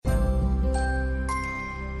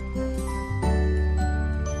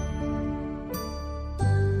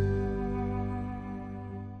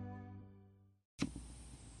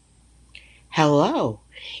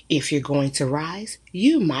If you're going to rise,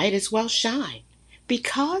 you might as well shine.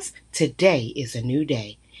 Because today is a new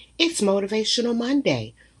day. It's Motivational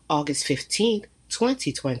Monday, August 15th,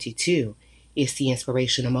 2022. It's the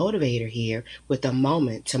Inspirational Motivator here with a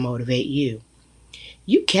moment to motivate you.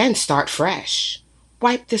 You can start fresh.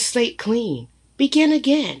 Wipe the slate clean. Begin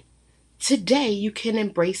again. Today you can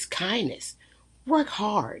embrace kindness. Work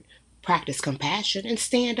hard. Practice compassion and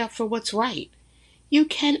stand up for what's right. You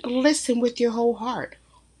can listen with your whole heart,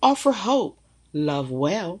 offer hope, love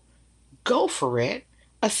well, go for it,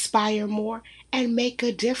 aspire more, and make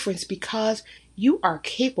a difference because you are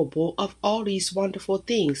capable of all these wonderful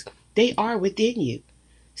things. They are within you.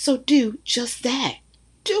 So do just that.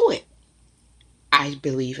 Do it. I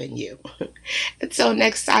believe in you. Until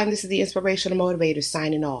next time, this is the Inspirational Motivator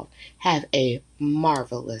signing off. Have a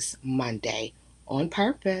marvelous Monday on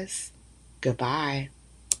purpose. Goodbye.